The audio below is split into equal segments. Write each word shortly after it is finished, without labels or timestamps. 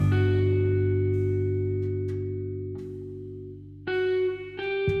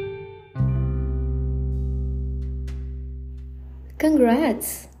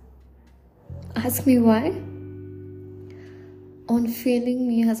Congrats! Ask me why? On failing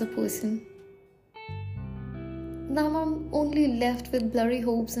me as a person. Now I'm only left with blurry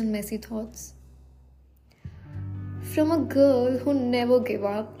hopes and messy thoughts. From a girl who never gave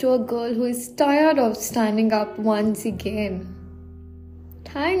up to a girl who is tired of standing up once again.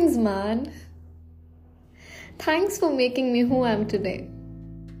 Thanks, man. Thanks for making me who I am today.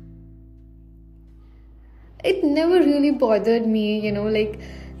 It never really bothered me,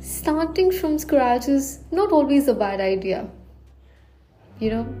 starting from scratch is not always a bad idea.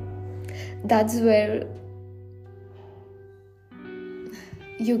 You know, that's where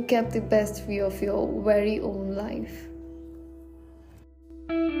you kept the best view of your very own life.